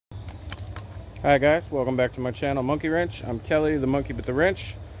Hi guys, welcome back to my channel Monkey Wrench. I'm Kelly, the monkey with the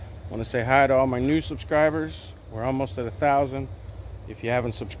wrench. I want to say hi to all my new subscribers. We're almost at 1,000. If you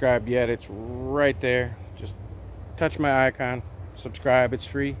haven't subscribed yet, it's right there. Just touch my icon, subscribe, it's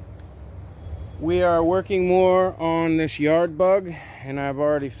free. We are working more on this yard bug, and I've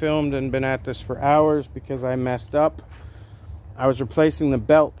already filmed and been at this for hours because I messed up. I was replacing the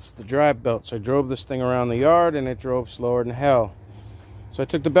belts, the drive belts. I drove this thing around the yard and it drove slower than hell. So I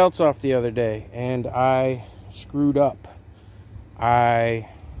took the belts off the other day and I screwed up. I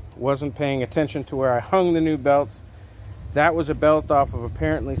wasn't paying attention to where I hung the new belts. That was a belt off of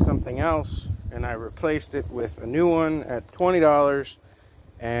apparently something else, and I replaced it with a new one at $20,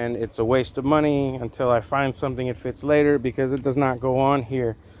 and it's a waste of money until I find something that fits later because it does not go on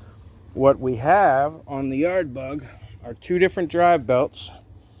here. What we have on the yard bug are two different drive belts,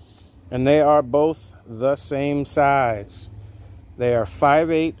 and they are both the same size. They are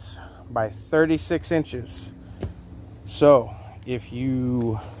 5/8 by 36 inches. So if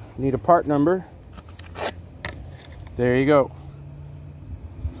you need a part number, there you go.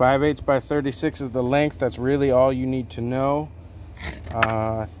 5/8 by 36 is the length. That's really all you need to know.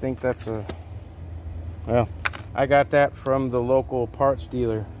 I think that's well, I got that from the local parts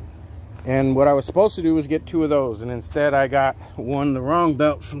dealer. And what I was supposed to do was get two of those, and instead I got one, the wrong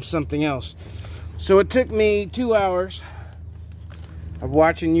belt, from something else. So it took me 2 hours of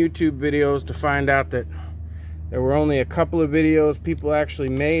watching YouTube videos to find out that there were only a couple of videos people actually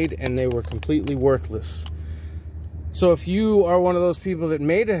made, and they were completely worthless. So if you are one of those people that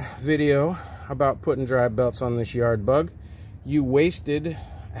made a video about putting drive belts on this yard bug, you wasted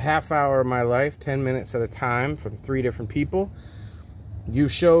a half hour of my life, 10 minutes at a time, from 3 different people. You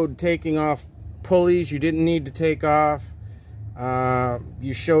showed taking off pulleys you didn't need to take off.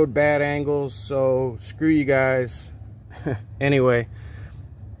 You showed bad angles, so screw you guys. Anyway,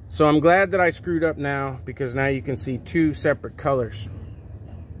 so I'm glad that I screwed up now, because now you can see two separate colors.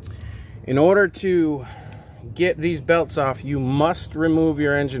 In order to get these belts off, you must remove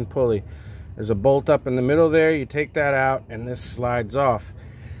your engine pulley. There's a bolt up in the middle there. You take that out and this slides off.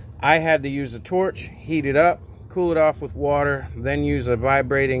 I had to use a torch, heat it up, cool it off with water, then use a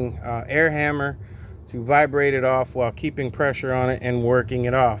vibrating air hammer to vibrate it off while keeping pressure on it and working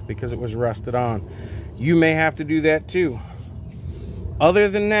it off because it was rusted on. You may have to do that too. Other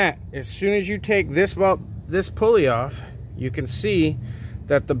than that, as soon as you take this pulley off, you can see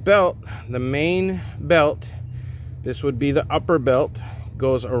that the belt, the main belt, this would be the upper belt,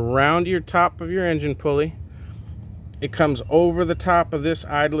 goes around your top of your engine pulley. It comes over the top of this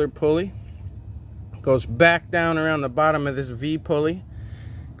idler pulley, goes back down around the bottom of this V pulley,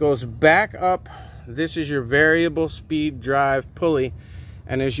 goes back up. This is your variable speed drive pulley,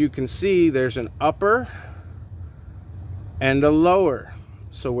 and as you can see, there's an upper and a lower.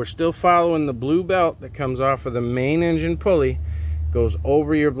 So we're still following the blue belt that comes off of the main engine pulley, goes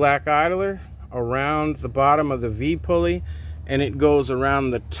over your black idler, around the bottom of the V pulley, and it goes around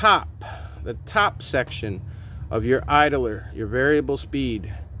the top section of your idler, your variable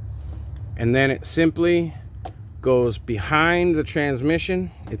speed. And then it simply goes behind the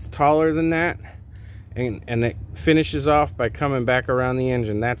transmission. It's taller than that, and it finishes off by coming back around the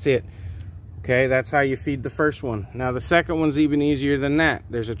engine. That's it. Okay, that's how you feed the first one. Now the second one's even easier than that.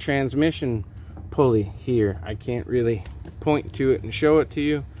 There's a transmission pulley here. I can't really point to it and show it to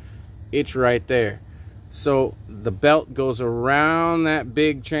you. It's right there. So the belt goes around that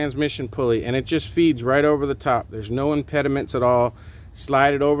big transmission pulley, and it just feeds right over the top. There's no impediments at all.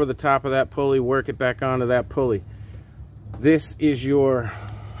 Slide it over the top of that pulley, work it back onto that pulley. This is your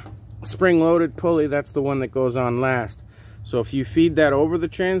spring-loaded pulley. That's the one that goes on last. So if you feed that over the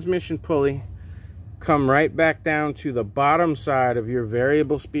transmission pulley, come right back down to the bottom side of your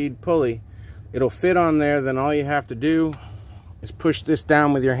variable speed pulley, it'll fit on there. Then all you have to do is push this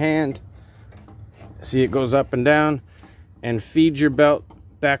down with your hand. See, it goes up and down, and feed your belt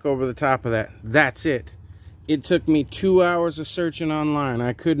back over the top of that. That's it. It took me 2 hours of searching online.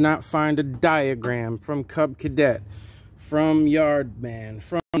 I could not find a diagram from Cub Cadet, from Yardman,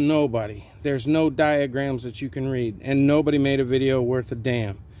 from nobody. There's no diagrams that you can read, and nobody made a video worth a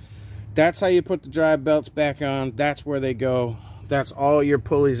damn. That's how you put the drive belts back on. That's where they go. That's all your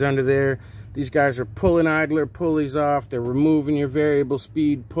pulleys under there. These guys are pulling idler pulleys off. They're removing your variable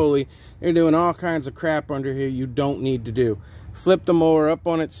speed pulley. They're doing all kinds of crap under here you don't need to do. Flip the mower up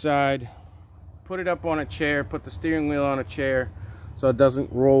on its side. Put it up on a chair. Put the steering wheel on a chair so it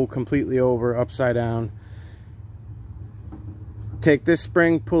doesn't roll completely over upside down. Take this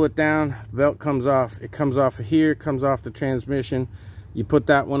spring, pull it down, belt comes off. It comes off of here, comes off the transmission. You put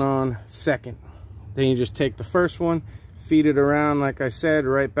that one on second. Then you just take the first one, feed it around, like I said,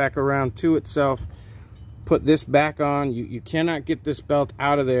 right back around to itself. Put this back on. You cannot get this belt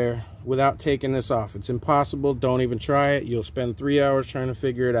out of there without taking this off. It's impossible. Don't even try it. You'll spend 3 hours trying to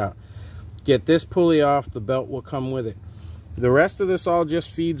figure it out. Get this pulley off, the belt will come with it. The rest of this all just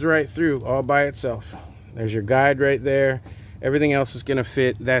feeds right through all by itself. There's your guide right there. Everything else is going to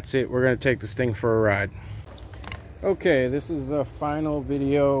fit. That's it. We're going to take this thing for a ride. Okay, this is a final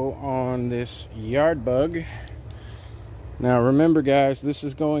video on this yard bug. Now remember guys, this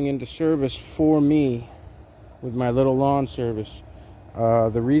is going into service for me with my little lawn service.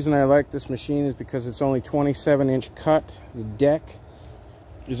 The reason I like this machine is because it's only 27-inch cut. The deck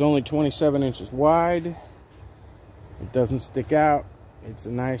is only 27 inches wide. It doesn't stick out. It's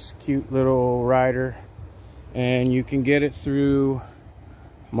a nice, cute little rider. And you can get it through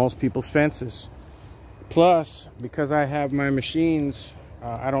most people's fences. Plus, because I have my machines,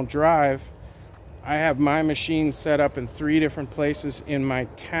 I don't drive. I have my machine set up in 3 different places in my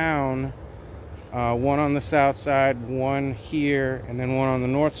town. One on the south side, one here, and then one on the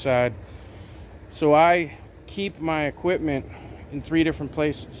north side. So I keep my equipment in 3 different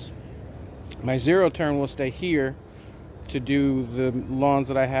places. My zero turn will stay here to do the lawns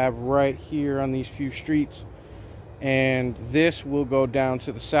that I have right here on these few streets. And this will go down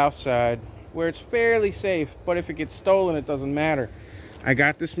to the south side where it's fairly safe, but if it gets stolen, it doesn't matter. I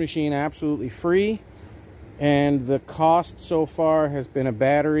got this machine absolutely free, and the cost so far has been a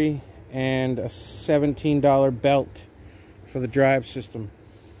battery and a $17 belt for the drive system.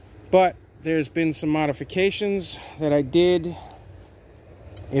 But there's been some modifications that I did.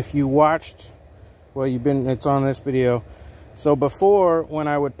 If you watched, well, it's on this video. So before, when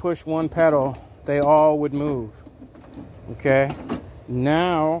I would push one pedal, they all would move. Okay,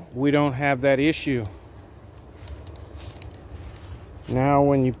 now we don't have that issue. Now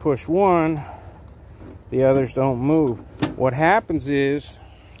when you push one, the others don't move. What happens is,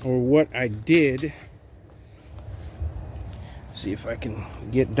 or what I did, see if I can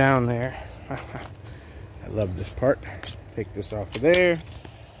get down there. I love this part. Take this off of there.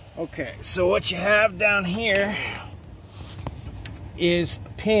 Okay, so what you have down here is a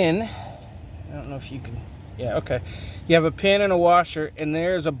pin. I don't know if you can, yeah, okay. You have a pin and a washer, and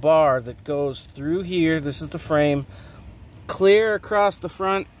there's a bar that goes through here. This is the frame, clear across the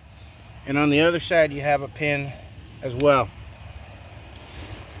front, and on the other side you have a pin as well.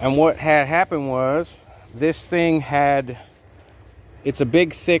 And what had happened was, this thing had, it's a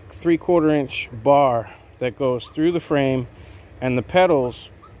big thick 3/4 inch bar that goes through the frame, and the pedals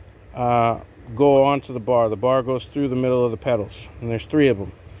go onto the bar. The bar goes through the middle of the pedals, and there's 3 of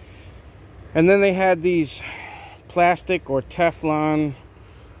them. And then they had these plastic or Teflon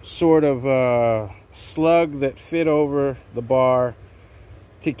sort of slug that fit over the bar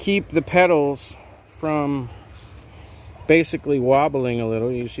to keep the pedals from basically wobbling a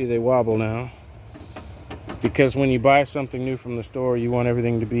little. You see they wobble now, because when you buy something new from the store, you want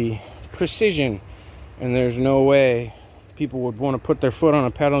everything to be precision, and there's no way people would want to put their foot on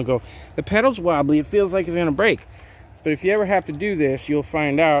a pedal and go, the pedal's wobbly, it feels like it's gonna break. But if you ever have to do this, you'll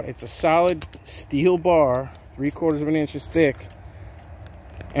find out it's a solid steel bar, 3/4 of an inch thick,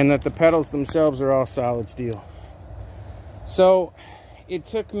 and that the pedals themselves are all solid steel. So it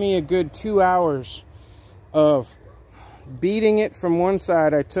took me a good 2 hours of beating it from one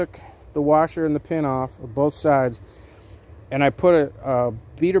side. I took the washer and the pin off of both sides, and I put a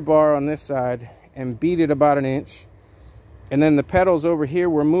beater bar on this side and beat it about 1 inch. And then the pedals over here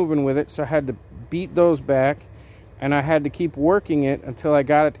were moving with it, so I had to beat those back, and I had to keep working it until I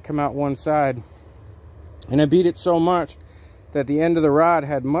got it to come out one side. And I beat it so much that the end of the rod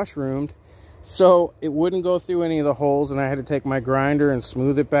had mushroomed, so it wouldn't go through any of the holes, and I had to take my grinder and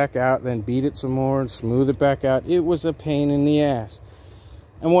smooth it back out, then beat it some more and smooth it back out. It was a pain in the ass.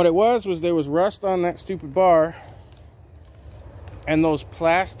 And what it was there was rust on that stupid bar, and those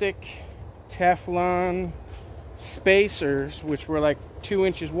plastic Teflon spacers, which were like 2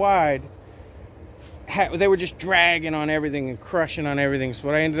 inches wide, they were just dragging on everything and crushing on everything. So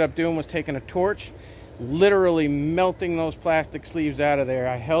what I ended up doing was taking a torch, literally melting those plastic sleeves out of there.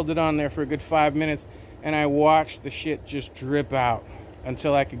 I held it on there for a good 5 minutes, and I watched the shit just drip out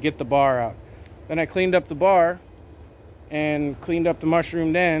until I could get the bar out. Then I cleaned up the bar and cleaned up the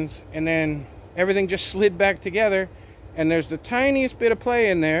mushroomed ends, and then everything just slid back together, and there's the tiniest bit of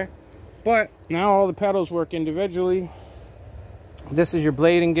play in there, but now all the pedals work individually. This is your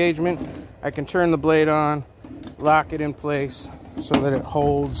blade engagement. I can turn the blade on, lock it in place so that it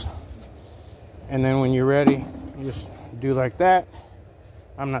holds, and then when you're ready, you just do like that.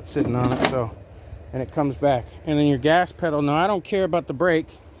 I'm not sitting on it, so, and it comes back. And then your gas pedal, now I don't care about the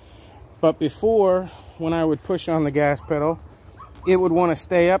brake, but before, when I would push on the gas pedal, it would want to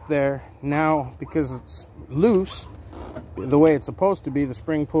stay up there. Now, because it's loose, the way it's supposed to be, the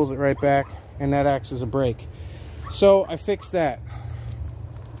spring pulls it right back, and that acts as a brake. So I fixed that.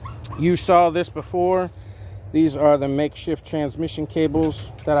 You saw this before. These are the makeshift transmission cables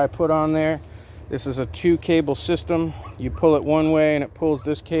that I put on there. This is a 2-cable system. You pull it one way and it pulls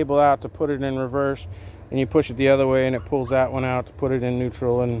this cable out to put it in reverse, and you push it the other way and it pulls that one out to put it in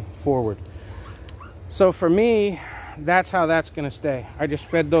neutral and forward. So for me, that's how that's going to stay. I just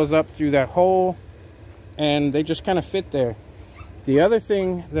fed those up through that hole, and they just kind of fit there. The other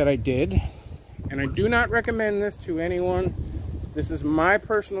thing that I did, and I do not recommend this to anyone, this is my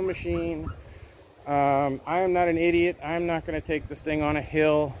personal machine. I am not an idiot. I'm not going to take this thing on a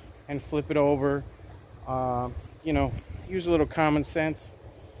hill and flip it over. You know, use a little common sense.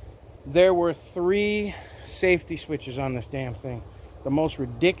 There were 3 safety switches on this damn thing. The most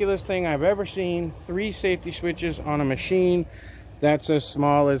ridiculous thing I've ever seen. 3 safety switches on a machine that's as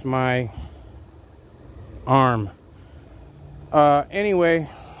small as my arm. Anyway,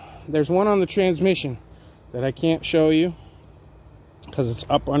 there's one on the transmission that I can't show you because it's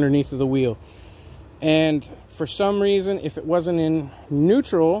up underneath of the wheel. And for some reason, if it wasn't in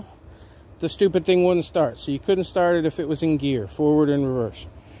neutral, the stupid thing wouldn't start. So you couldn't start it if it was in gear, forward and reverse.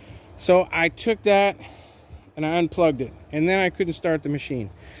 So I took that and I unplugged it, and then I couldn't start the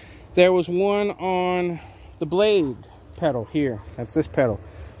machine. There was one on the blade pedal here. That's this pedal.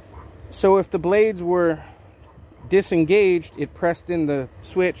 So if the blades were disengaged, it pressed in the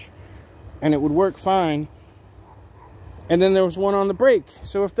switch and it would work fine. And then there was one on the brake.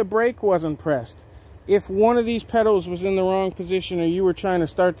 So if the brake wasn't pressed, if one of these pedals was in the wrong position, or you were trying to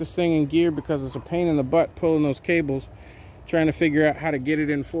start this thing in gear, because it's a pain in the butt pulling those cables, trying to figure out how to get it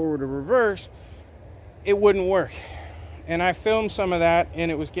in forward or reverse, it wouldn't work. And I filmed some of that,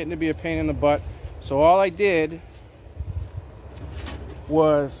 and it was getting to be a pain in the butt. So all I did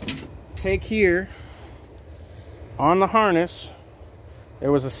was take here on the harness,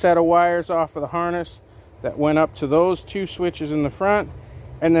 there was a set of wires off of the harness that went up to those 2 switches in the front,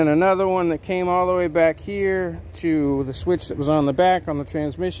 and then another one that came all the way back here to the switch that was on the back on the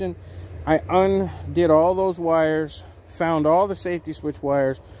transmission. I undid all those wires, found all the safety switch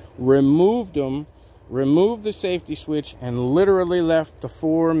wires, removed them, removed the safety switch, and literally left the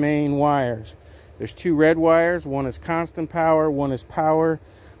 4 main wires. There's 2 red wires. One is constant power, one is power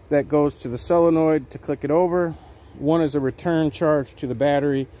that goes to the solenoid to click it over, one is a return charge to the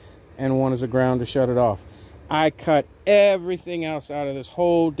battery, and one is a ground to shut it off. I cut everything else out of this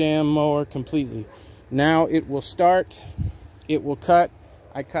whole damn mower completely. Now it will start, it will cut.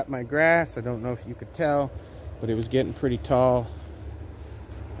 I cut my grass. I don't know if you could tell, but it was getting pretty tall.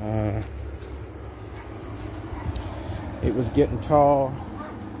 It was getting tall.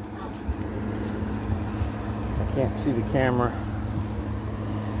 I can't see the camera.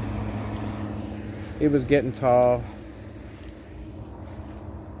 It was getting tall.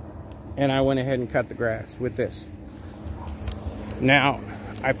 And I went ahead and cut the grass with this. Now,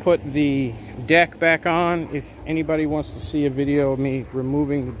 I put the deck back on. If anybody wants to see a video of me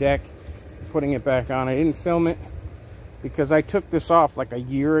removing the deck, putting it back on, I didn't film it because I took this off like a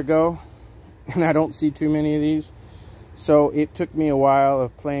year ago, and I don't see too many of these. So it took me a while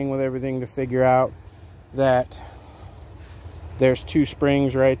of playing with everything to figure out that there's 2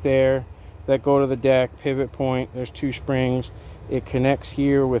 springs right there that go to the deck, pivot point. There's 2 springs. It connects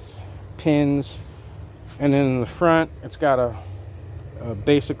here with pins, and then in the front it's got a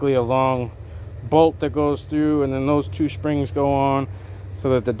basically a long bolt that goes through, and then those 2 springs go on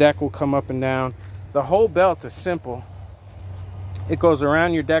so that the deck will come up and down. The whole belt is simple. It goes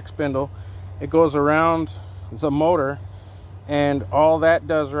around your deck spindle, it goes around the motor, and all that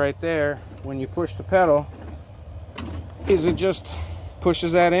does right there when you push the pedal is it just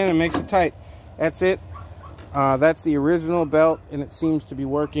pushes that in and makes it tight. That's it. That's the original belt, and it seems to be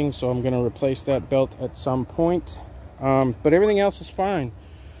working, so I'm going to replace that belt at some point. But everything else is fine.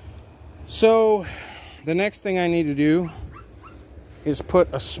 So the next thing I need to do is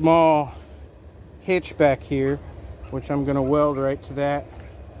put a small hitch back here, which I'm going to weld right to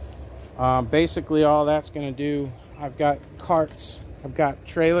that. Basically all that's going to do, I've got carts, I've got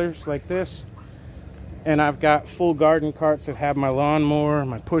trailers like this, and I've got full garden carts that have my lawnmower,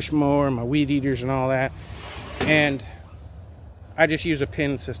 my push mower, my weed eaters and all that. And I just use a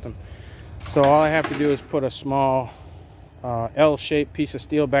pin system. So all I have to do is put a small L-shaped piece of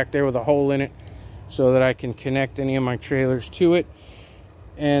steel back there with a hole in it so that I can connect any of my trailers to it.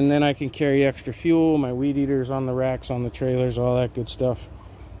 And then I can carry extra fuel, my weed eaters on the racks, on the trailers, all that good stuff.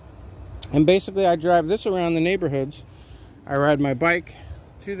 And basically I drive this around the neighborhoods. I ride my bike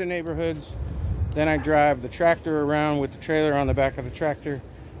to the neighborhoods, Then I drive the tractor around with the trailer on the back of the tractor,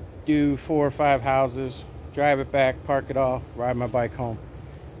 do 4 or 5 houses, drive it back, park it all, ride my bike home.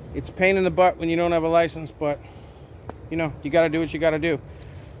 It's a pain in the butt when you don't have a license, but you know, you got to do what you got to do.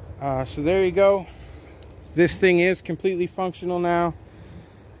 So there you go. This thing is completely functional now,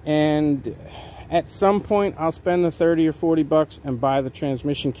 and at some point I'll spend the 30 or 40 bucks and buy the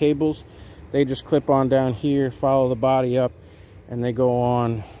transmission cables. They just clip on down here, follow the body up, and they go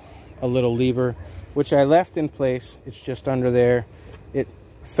on a little lever, which I left in place. It's just under there. It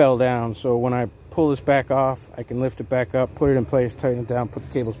fell down, so when I pull this back off, I can lift it back up, put it in place, tighten it down, put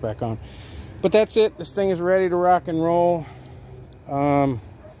the cables back on. But that's it. This thing is ready to rock and roll.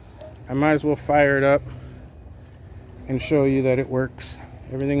 I might as well fire it up and show you that it works.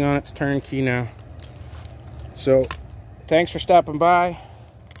 Everything on it's turnkey now. So thanks for stopping by.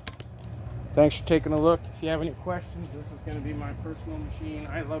 Thanks for taking a look. If you have any questions, this is going to be my personal machine.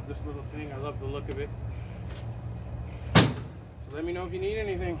 I love this little thing. I love the look of it. So let me know if you need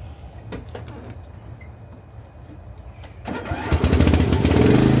anything.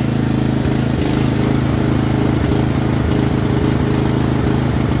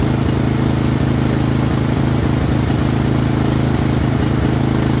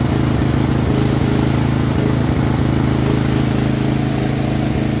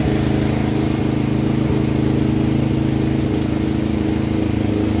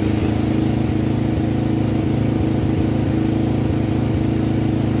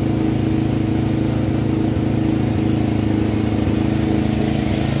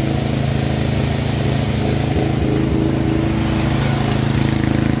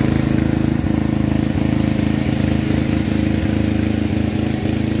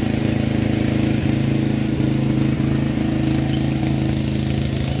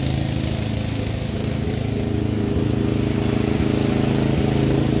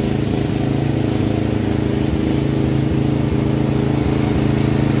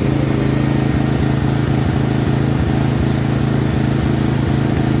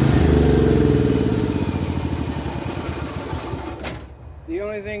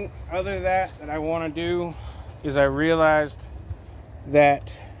 Thing other than that I want to do is I realized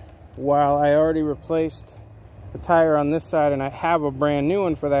that while I already replaced the tire on this side and I have a brand new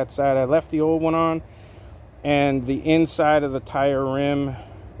one for that side, I left the old one on, and the inside of the tire rim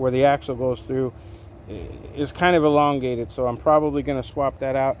where the axle goes through is kind of elongated, so I'm probably going to swap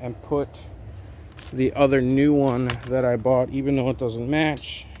that out and put the other new one that I bought. Even though it doesn't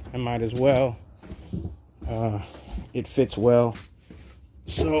match, I might as well. It fits well.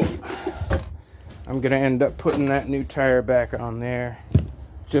 So I'm gonna end up putting that new tire back on there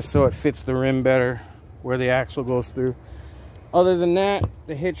just so it fits the rim better where the axle goes through. Other than that,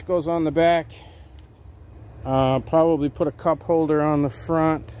 the hitch goes on the back. Probably put a cup holder on the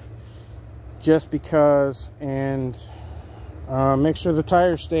front just because, and make sure the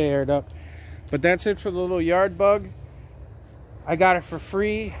tires stay aired up. But that's it for the little yard bug. I got it for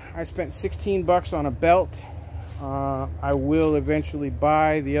free. I spent 16 bucks on a belt. I will eventually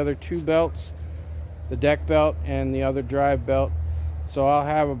buy the other 2 belts, the deck belt and the other drive belt. So I'll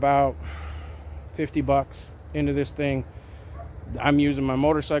have about 50 bucks into this thing. I'm using my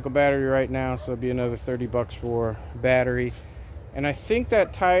motorcycle battery right now, so it'll be another 30 bucks for battery. And I think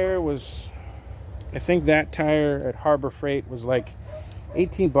that tire at Harbor Freight was like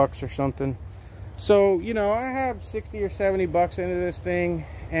 18 bucks or something. So, you know, I have 60 or 70 bucks into this thing,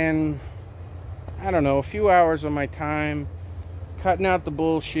 and I don't know, a few hours of my time cutting out the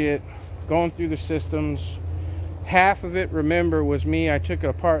bullshit, going through the systems. Half of it, remember, was me. I took it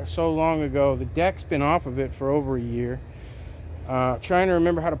apart so long ago. The deck's been off of it for over a year. Trying to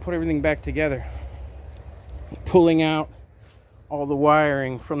remember how to put everything back together. Pulling out all the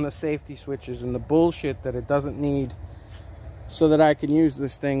wiring from the safety switches and the bullshit that it doesn't need so that I can use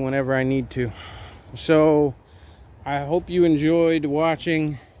this thing whenever I need to. So I hope you enjoyed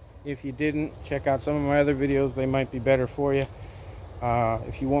watching. If you didn't, check out some of my other videos. They might be better for you.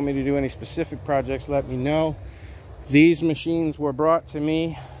 If you want me to do any specific projects, let me know. These machines were brought to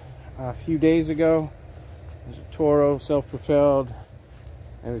me a few days ago. There's a Toro self-propelled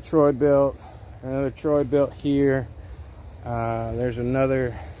and a Troy built, another Troy built here. There's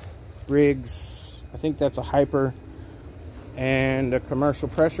another Briggs, I think that's a Hyper, and a commercial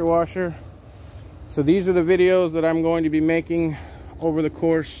pressure washer. So these are the videos that I'm going to be making over the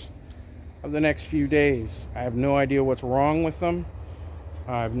course of the next few days. I have no idea what's wrong with them.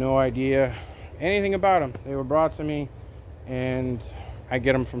 I have no idea anything about them. They were brought to me, and I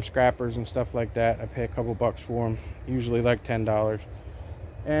get them from scrappers and stuff like that. I pay a couple bucks for them, usually like $10.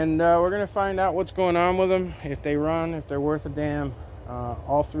 And we're gonna find out what's going on with them, if they run, if they're worth a damn.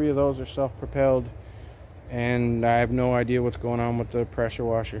 All three of those are self-propelled, and I have no idea what's going on with the pressure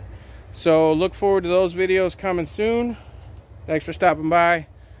washer. So look forward to those videos coming soon. Thanks for stopping by.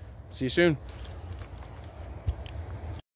 See you soon.